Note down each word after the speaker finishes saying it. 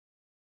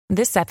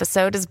This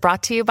episode is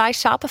brought to you by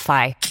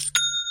Shopify.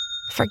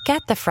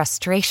 Forget the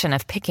frustration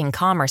of picking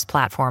commerce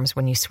platforms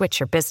when you switch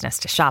your business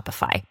to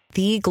Shopify,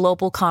 the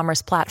global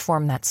commerce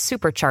platform that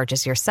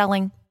supercharges your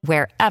selling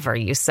wherever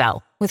you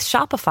sell. With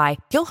Shopify,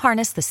 you'll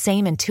harness the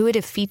same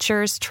intuitive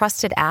features,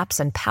 trusted apps,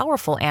 and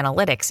powerful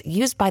analytics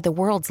used by the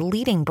world's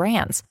leading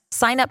brands.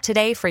 Sign up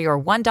today for your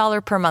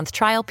 $1 per month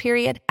trial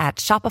period at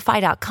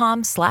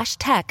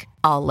shopify.com/tech,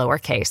 all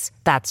lowercase.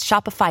 That's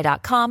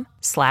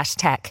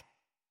shopify.com/tech.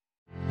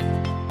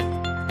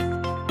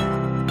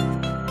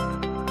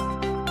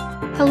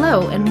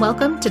 Hello, and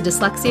welcome to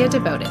Dyslexia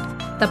Devoted,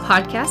 the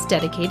podcast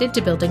dedicated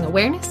to building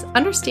awareness,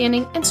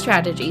 understanding, and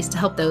strategies to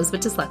help those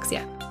with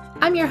dyslexia.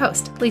 I'm your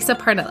host, Lisa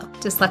Parnello,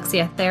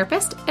 dyslexia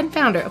therapist and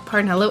founder of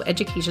Parnello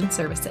Education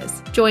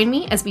Services. Join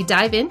me as we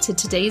dive into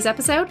today's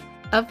episode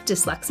of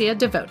Dyslexia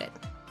Devoted.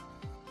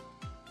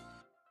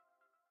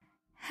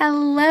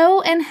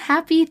 Hello, and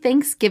happy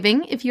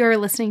Thanksgiving if you are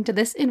listening to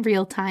this in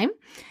real time.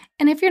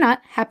 And if you're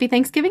not, happy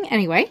Thanksgiving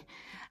anyway.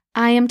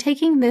 I am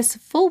taking this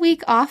full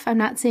week off. I'm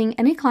not seeing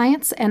any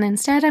clients, and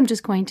instead I'm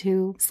just going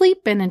to sleep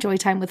and enjoy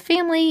time with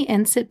family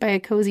and sit by a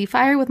cozy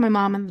fire with my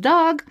mom and the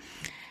dog.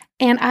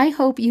 And I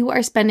hope you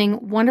are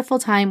spending wonderful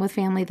time with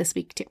family this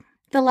week too.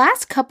 The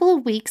last couple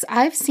of weeks,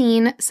 I've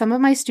seen some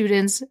of my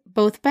students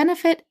both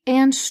benefit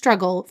and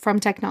struggle from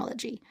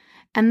technology.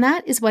 And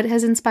that is what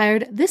has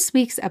inspired this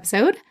week's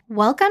episode.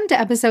 Welcome to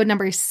episode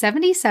number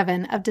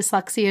 77 of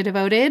Dyslexia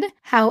Devoted,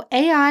 How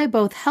AI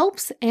Both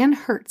Helps and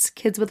Hurts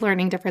Kids with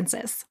Learning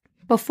Differences.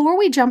 Before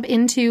we jump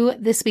into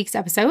this week's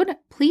episode,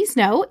 please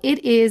know it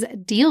is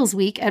Deals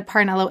Week at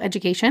Parnello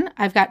Education.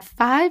 I've got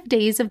 5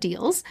 days of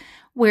deals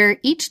where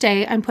each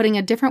day I'm putting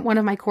a different one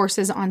of my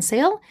courses on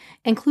sale,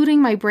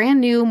 including my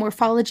brand new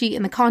morphology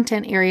in the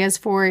content areas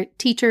for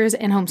teachers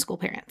and homeschool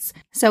parents.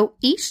 So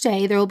each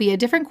day there will be a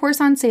different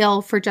course on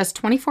sale for just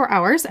 24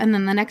 hours, and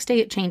then the next day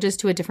it changes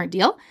to a different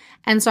deal.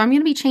 And so I'm going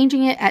to be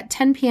changing it at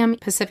 10 p.m.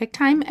 Pacific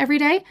time every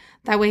day.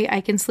 That way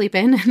I can sleep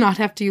in and not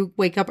have to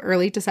wake up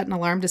early to set an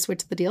alarm to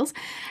switch the deals.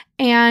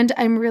 And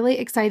I'm really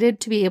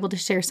excited to be able to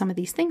share some of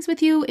these things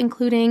with you,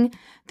 including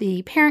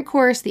the parent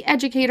course, the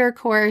educator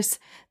course,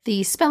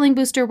 the spelling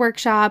booster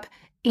workshop,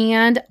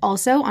 and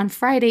also on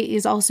Friday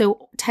is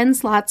also 10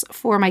 slots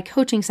for my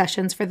coaching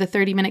sessions for the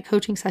 30-minute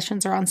coaching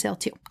sessions are on sale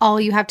too.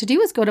 All you have to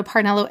do is go to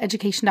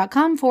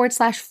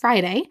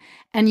parnelloeducation.com/Friday,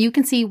 and you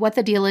can see what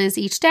the deal is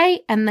each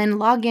day and then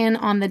log in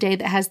on the day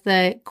that has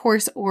the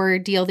course or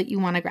deal that you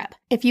want to grab.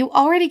 If you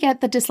already get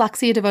the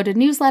Dyslexia Devoted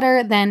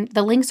newsletter, then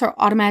the links are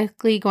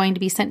automatically going to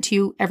be sent to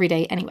you every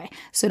day anyway.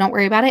 So don't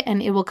worry about it,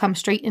 and it will come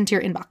straight into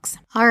your inbox.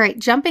 All right,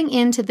 jumping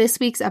into this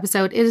week's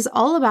episode, it is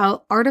all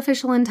about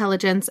artificial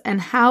intelligence and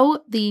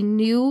how the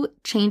new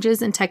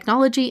changes in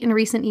technology in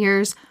recent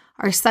years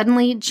are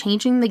suddenly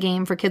changing the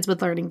game for kids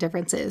with learning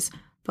differences,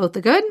 both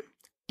the good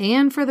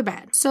and for the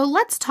bad. So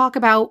let's talk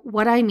about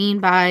what I mean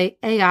by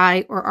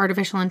AI or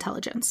artificial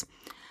intelligence.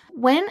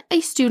 When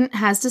a student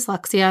has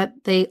dyslexia,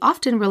 they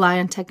often rely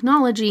on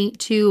technology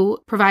to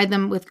provide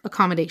them with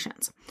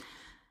accommodations.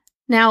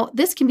 Now,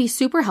 this can be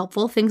super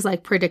helpful, things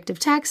like predictive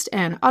text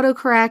and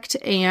autocorrect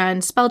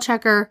and spell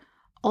checker,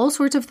 all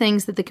sorts of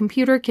things that the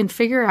computer can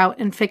figure out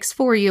and fix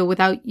for you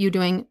without you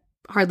doing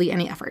hardly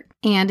any effort.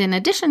 And in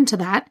addition to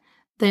that,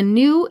 the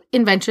new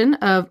invention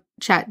of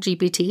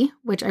ChatGPT,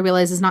 which I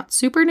realize is not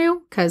super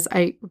new because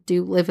I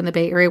do live in the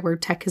Bay Area where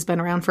tech has been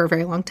around for a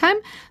very long time.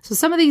 So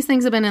some of these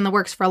things have been in the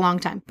works for a long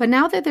time. But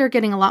now that they're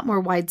getting a lot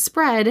more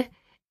widespread,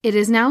 it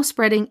is now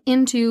spreading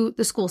into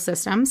the school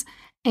systems.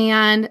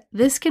 And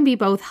this can be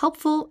both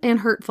helpful and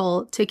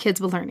hurtful to kids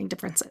with learning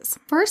differences.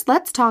 First,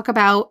 let's talk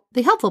about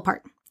the helpful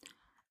part.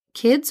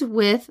 Kids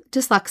with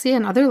dyslexia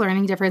and other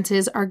learning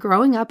differences are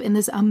growing up in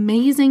this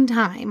amazing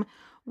time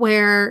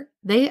where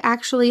they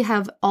actually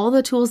have all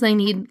the tools they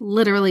need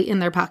literally in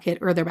their pocket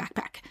or their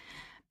backpack,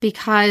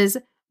 because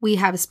we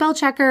have a spell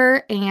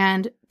checker.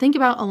 And think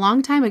about a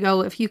long time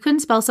ago, if you couldn't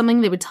spell something,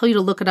 they would tell you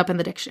to look it up in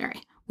the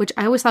dictionary, which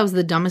I always thought was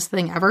the dumbest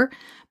thing ever,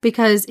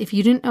 because if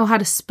you didn't know how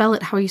to spell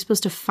it, how are you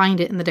supposed to find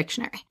it in the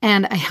dictionary?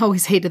 And I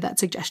always hated that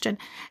suggestion.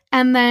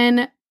 And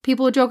then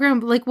people would joke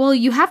around like, well,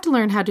 you have to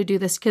learn how to do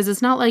this because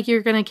it's not like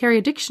you're going to carry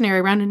a dictionary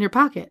around in your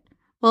pocket.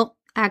 Well,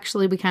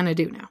 actually, we kind of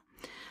do now.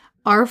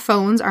 Our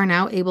phones are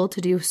now able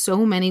to do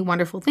so many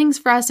wonderful things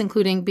for us,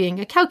 including being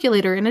a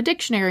calculator and a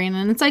dictionary and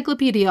an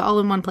encyclopedia all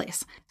in one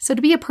place. So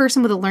to be a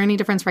person with a learning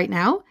difference right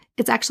now,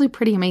 it's actually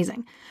pretty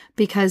amazing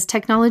because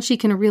technology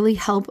can really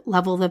help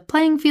level the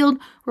playing field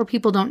where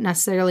people don't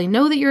necessarily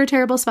know that you're a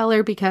terrible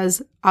speller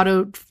because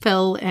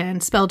autofill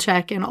and spell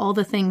check and all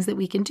the things that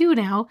we can do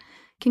now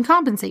can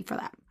compensate for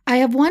that. I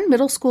have one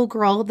middle school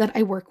girl that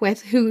I work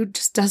with who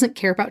just doesn't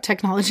care about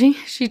technology.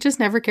 She just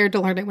never cared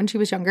to learn it when she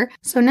was younger.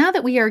 So now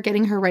that we are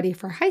getting her ready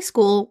for high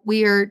school,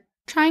 we are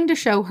trying to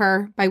show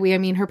her, by we I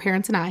mean her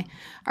parents and I,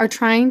 are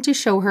trying to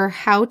show her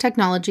how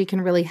technology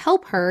can really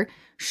help her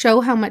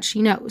show how much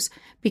she knows,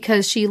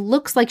 because she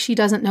looks like she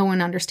doesn't know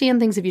and understand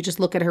things if you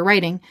just look at her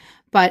writing.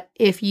 But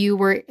if you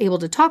were able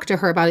to talk to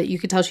her about it, you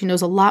could tell she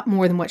knows a lot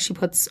more than what she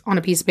puts on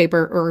a piece of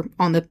paper or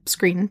on the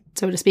screen,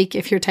 so to speak,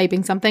 if you're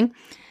typing something.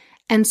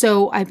 And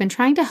so I've been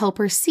trying to help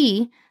her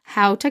see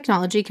how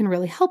technology can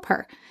really help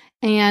her.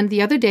 And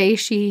the other day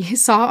she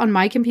saw on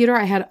my computer,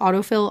 I had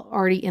autofill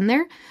already in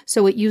there.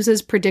 So it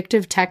uses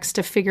predictive text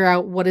to figure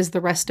out what is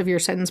the rest of your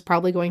sentence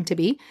probably going to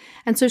be.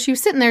 And so she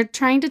was sitting there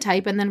trying to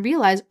type and then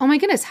realized, oh my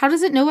goodness, how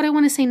does it know what I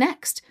want to say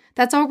next?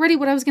 That's already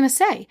what I was going to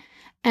say.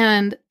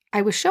 And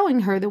I was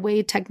showing her the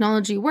way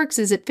technology works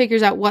is it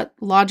figures out what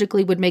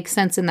logically would make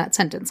sense in that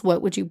sentence.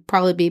 What would you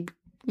probably be,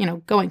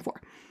 going for?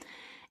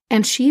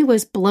 And she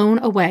was blown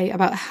away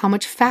about how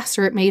much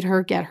faster it made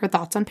her get her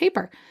thoughts on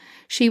paper.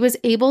 She was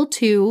able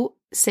to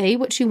say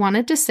what she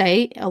wanted to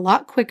say a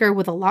lot quicker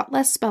with a lot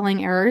less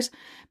spelling errors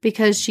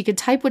because she could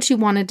type what she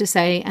wanted to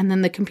say and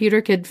then the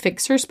computer could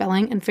fix her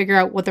spelling and figure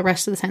out what the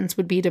rest of the sentence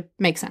would be to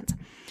make sense.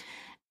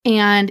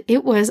 And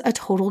it was a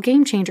total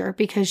game changer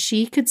because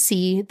she could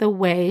see the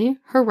way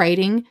her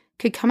writing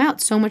could come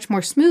out so much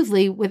more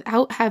smoothly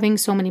without having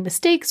so many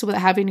mistakes,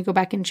 without having to go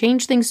back and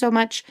change things so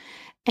much.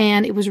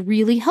 And it was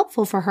really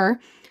helpful for her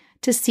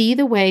to see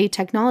the way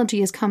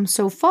technology has come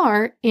so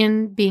far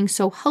in being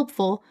so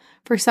helpful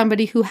for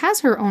somebody who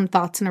has her own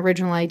thoughts and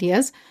original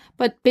ideas,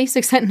 but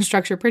basic sentence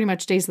structure pretty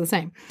much stays the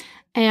same.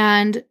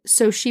 And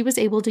so she was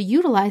able to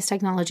utilize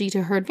technology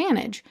to her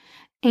advantage.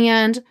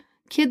 And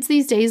kids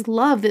these days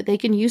love that they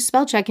can use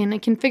spell check and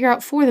it can figure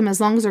out for them as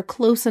long as they're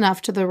close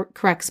enough to the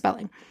correct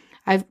spelling.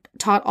 I've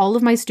taught all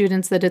of my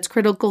students that it's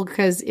critical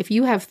because if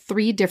you have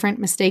 3 different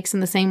mistakes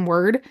in the same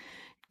word,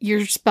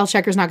 your spell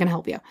checker is not going to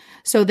help you.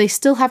 So they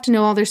still have to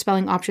know all their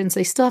spelling options.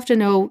 They still have to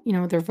know,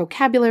 their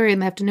vocabulary,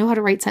 and they have to know how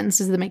to write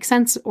sentences that make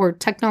sense, or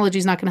technology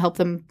is not going to help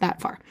them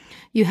that far.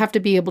 You have to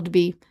be able to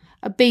be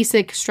a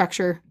basic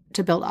structure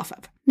to build off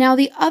of. Now,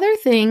 the other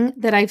thing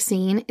that I've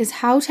seen is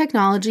how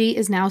technology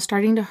is now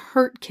starting to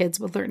hurt kids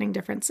with learning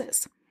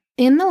differences.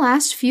 In the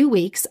last few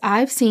weeks,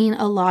 I've seen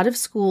a lot of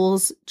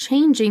schools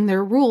changing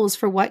their rules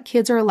for what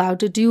kids are allowed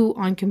to do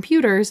on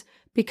computers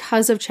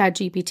because of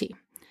ChatGPT.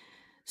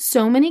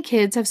 So many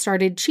kids have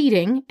started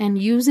cheating and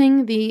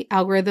using the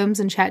algorithms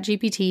in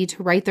ChatGPT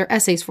to write their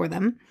essays for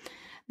them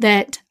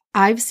that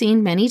I've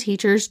seen many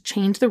teachers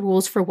change the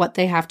rules for what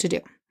they have to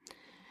do.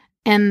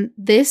 And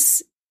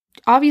this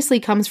obviously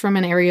comes from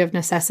an area of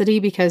necessity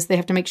because they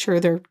have to make sure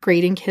they're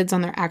grading kids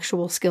on their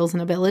actual skills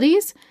and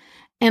abilities.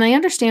 And I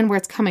understand where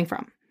it's coming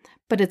from,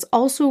 but it's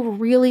also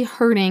really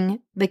hurting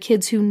the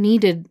kids who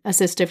needed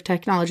assistive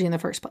technology in the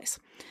first place.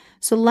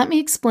 So let me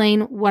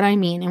explain what I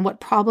mean and what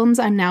problems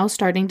I'm now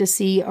starting to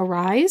see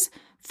arise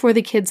for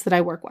the kids that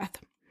I work with.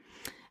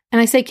 And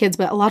I say kids,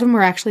 but a lot of them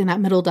are actually in that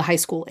middle to high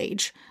school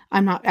age.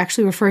 I'm not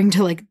actually referring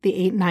to like the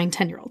 8, 9,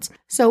 10-year-olds.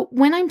 So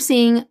when I'm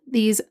seeing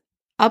these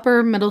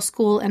upper middle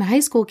school and high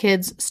school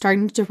kids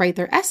starting to write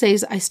their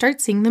essays, I start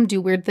seeing them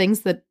do weird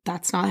things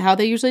that's not how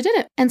they usually did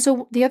it. And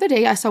so the other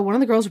day I saw one of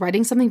the girls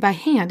writing something by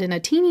hand in a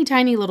teeny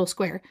tiny little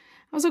square.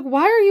 I was like,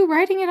 why are you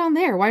writing it on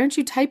there? Why aren't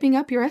you typing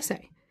up your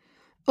essay?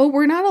 Oh,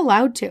 we're not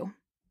allowed to.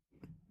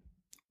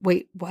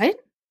 Wait, what?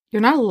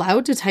 You're not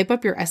allowed to type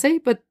up your essay?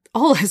 But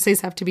all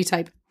essays have to be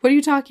typed. What are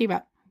you talking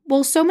about?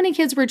 Well, so many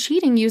kids were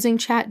cheating using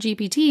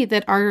ChatGPT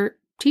that our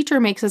teacher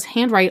makes us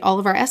handwrite all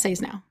of our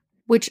essays now,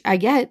 which I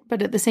get,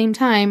 but at the same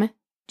time,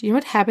 do you know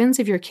what happens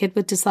if you're a kid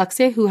with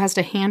dyslexia who has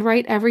to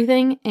handwrite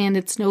everything and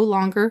it's no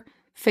longer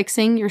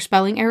fixing your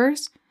spelling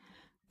errors?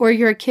 Or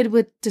you're a kid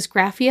with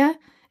dysgraphia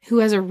who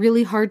has a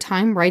really hard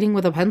time writing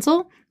with a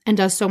pencil and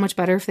does so much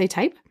better if they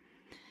type?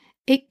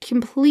 It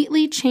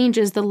completely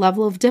changes the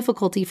level of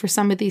difficulty for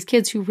some of these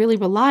kids who really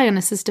rely on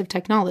assistive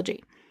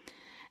technology.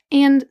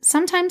 And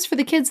sometimes for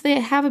the kids, they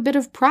have a bit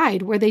of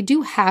pride where they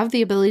do have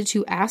the ability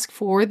to ask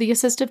for the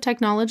assistive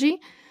technology,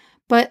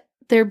 but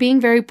they're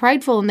being very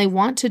prideful and they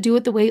want to do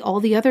it the way all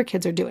the other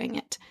kids are doing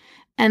it.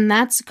 And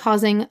that's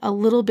causing a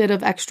little bit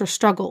of extra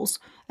struggles,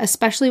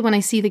 especially when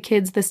I see the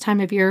kids this time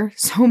of year.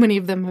 So many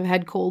of them have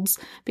had colds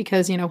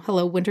because,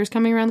 hello, winter's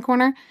coming around the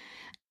corner.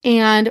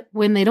 And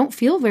when they don't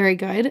feel very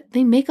good,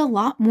 they make a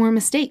lot more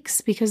mistakes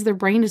because their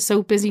brain is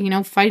so busy,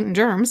 fighting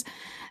germs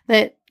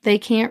that they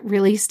can't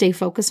really stay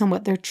focused on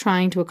what they're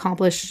trying to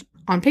accomplish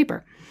on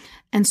paper.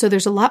 And so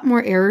there's a lot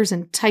more errors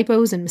and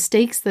typos and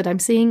mistakes that I'm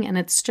seeing. And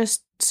it's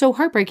just so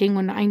heartbreaking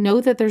when I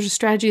know that there's a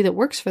strategy that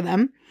works for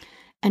them,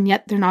 and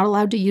yet they're not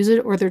allowed to use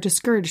it or they're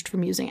discouraged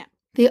from using it.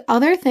 The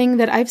other thing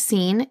that I've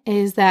seen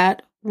is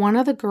that one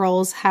of the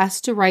girls has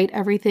to write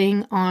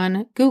everything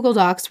on Google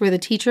Docs where the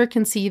teacher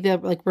can see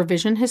the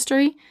revision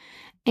history.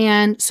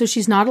 And so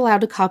she's not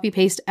allowed to copy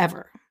paste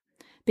ever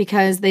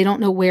because they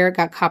don't know where it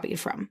got copied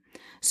from.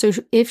 So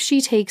if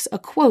she takes a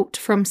quote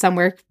from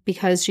somewhere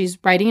because she's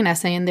writing an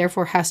essay and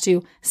therefore has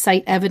to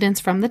cite evidence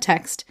from the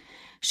text,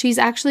 she's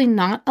actually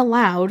not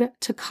allowed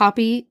to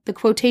copy the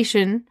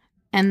quotation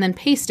and then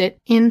paste it.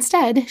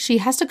 Instead, she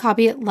has to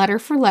copy it letter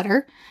for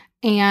letter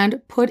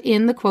and put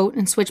in the quote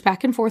and switch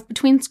back and forth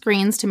between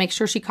screens to make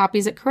sure she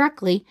copies it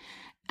correctly.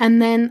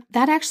 And then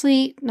that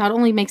actually not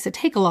only makes it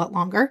take a lot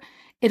longer,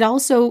 it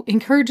also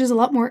encourages a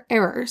lot more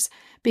errors,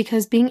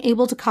 because being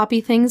able to copy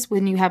things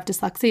when you have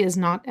dyslexia is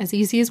not as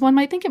easy as one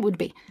might think it would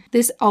be.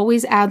 This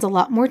always adds a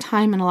lot more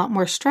time and a lot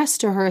more stress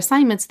to her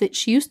assignments that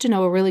she used to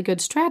know a really good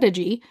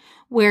strategy,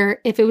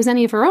 where if it was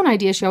any of her own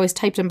ideas, she always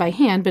typed them by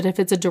hand. But if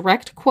it's a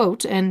direct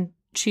quote and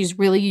she's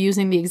really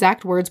using the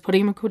exact words,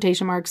 putting them in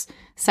quotation marks,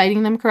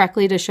 citing them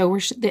correctly to show where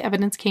the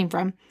evidence came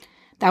from,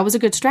 that was a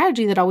good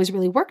strategy that always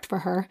really worked for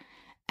her.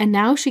 And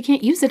now she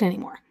can't use it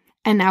anymore.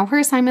 And now her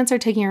assignments are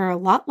taking her a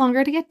lot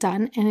longer to get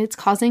done, and it's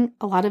causing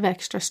a lot of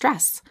extra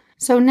stress.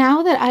 So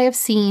now that I have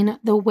seen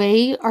the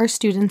way our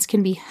students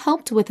can be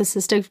helped with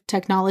assistive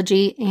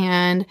technology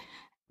and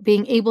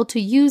being able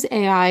to use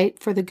AI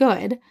for the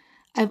good,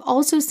 I've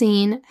also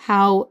seen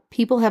how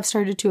people have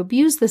started to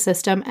abuse the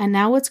system, and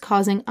now it's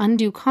causing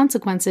undue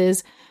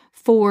consequences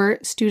for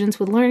students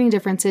with learning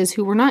differences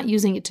who were not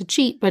using it to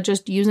cheat, but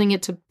just using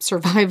it to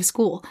survive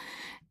school.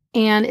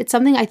 And it's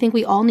something I think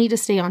we all need to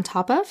stay on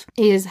top of,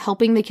 is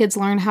helping the kids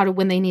learn how to,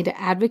 when they need to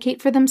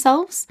advocate for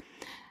themselves,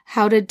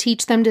 how to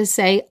teach them to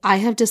say, I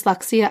have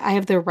dyslexia, I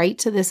have the right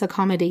to this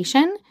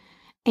accommodation,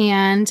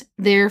 and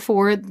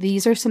therefore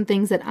these are some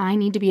things that I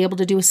need to be able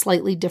to do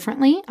slightly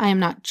differently. I am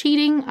not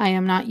cheating. I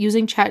am not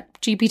using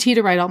ChatGPT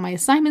to write all my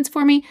assignments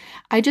for me.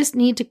 I just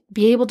need to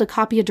be able to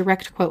copy a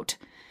direct quote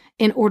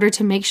in order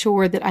to make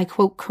sure that I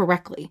quote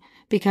correctly,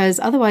 because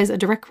otherwise a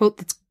direct quote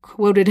that's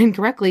quoted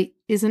incorrectly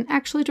isn't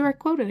actually a direct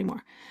quote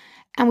anymore.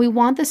 And we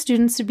want the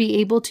students to be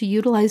able to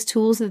utilize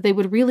tools that they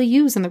would really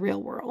use in the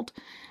real world.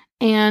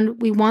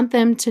 And we want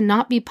them to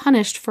not be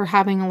punished for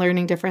having a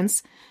learning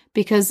difference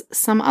because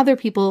some other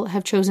people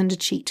have chosen to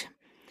cheat.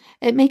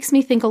 It makes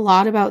me think a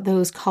lot about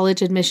those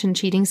college admission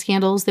cheating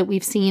scandals that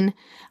we've seen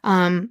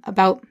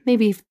about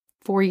maybe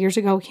 4 years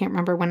ago, can't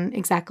remember when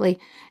exactly.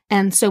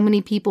 And so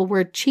many people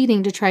were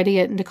cheating to try to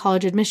get into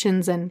college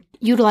admissions and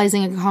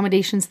utilizing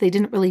accommodations they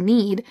didn't really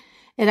need.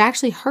 It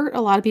actually hurt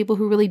a lot of people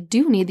who really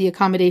do need the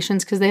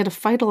accommodations because they had to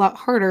fight a lot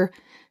harder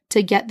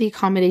to get the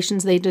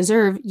accommodations they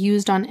deserve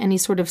used on any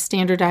sort of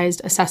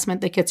standardized assessment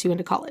that gets you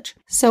into college.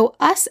 So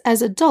us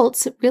as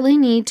adults really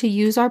need to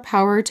use our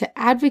power to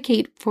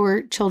advocate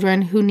for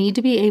children who need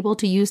to be able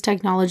to use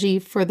technology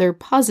for their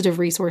positive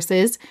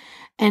resources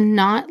and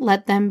not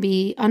let them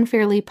be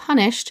unfairly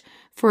punished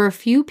for a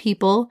few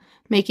people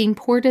making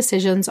poor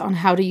decisions on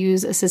how to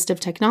use assistive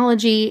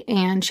technology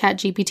and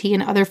ChatGPT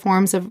and other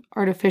forms of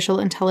artificial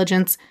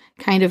intelligence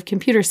kind of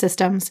computer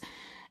systems.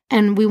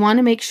 And we want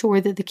to make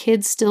sure that the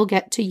kids still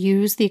get to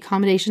use the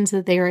accommodations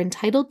that they are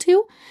entitled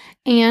to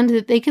and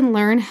that they can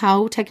learn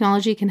how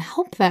technology can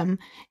help them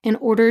in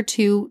order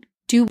to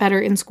do better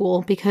in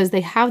school, because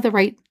they have the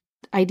right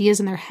ideas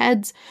in their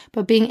heads,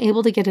 but being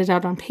able to get it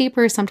out on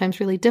paper is sometimes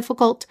really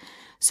difficult.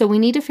 So we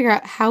need to figure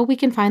out how we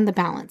can find the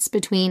balance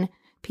between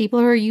people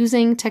who are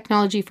using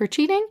technology for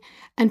cheating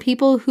and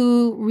people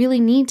who really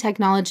need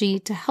technology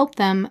to help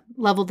them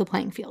level the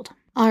playing field.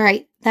 All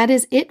right, that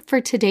is it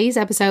for today's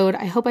episode.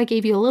 I hope I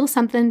gave you a little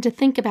something to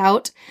think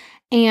about,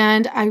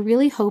 and I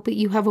really hope that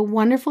you have a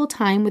wonderful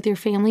time with your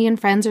family and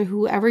friends or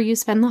whoever you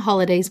spend the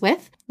holidays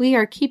with. We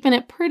are keeping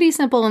it pretty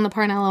simple in the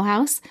Parnello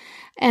house,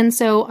 and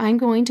so I'm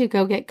going to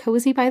go get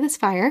cozy by this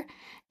fire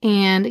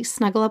and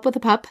snuggle up with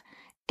a pup.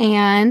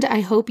 And I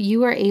hope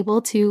you are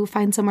able to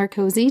find somewhere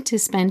cozy to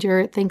spend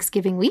your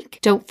Thanksgiving week.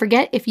 Don't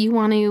forget, if you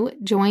want to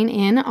join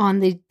in on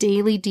the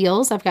daily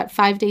deals, I've got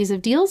 5 days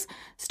of deals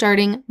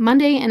starting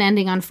Monday and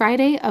ending on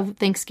Friday of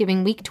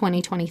Thanksgiving week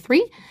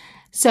 2023.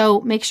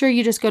 So make sure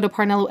you just go to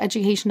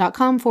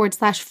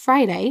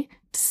parnelloeducation.com/Friday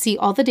to see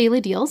all the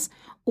daily deals.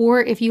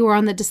 Or if you are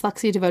on the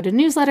Dyslexia Devoted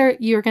newsletter,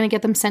 you're going to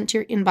get them sent to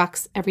your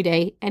inbox every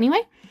day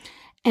anyway.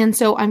 And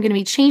so I'm going to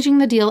be changing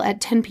the deal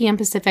at 10 p.m.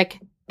 Pacific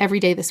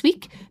every day this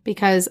week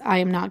because I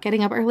am not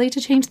getting up early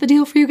to change the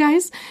deal for you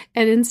guys.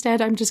 And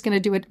instead, I'm just going to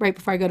do it right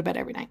before I go to bed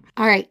every night.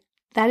 All right,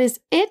 that is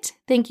it.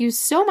 Thank you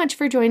so much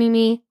for joining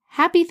me.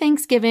 Happy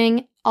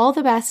Thanksgiving. All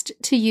the best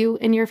to you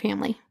and your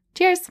family.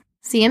 Cheers.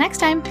 See you next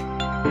time.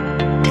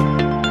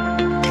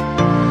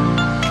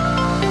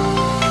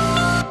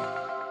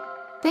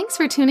 Thanks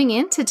for tuning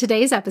in to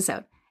today's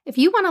episode. If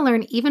you want to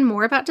learn even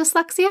more about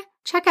dyslexia,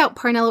 check out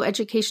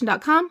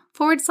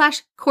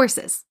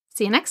parnelloeducation.com/courses.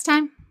 See you next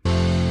time.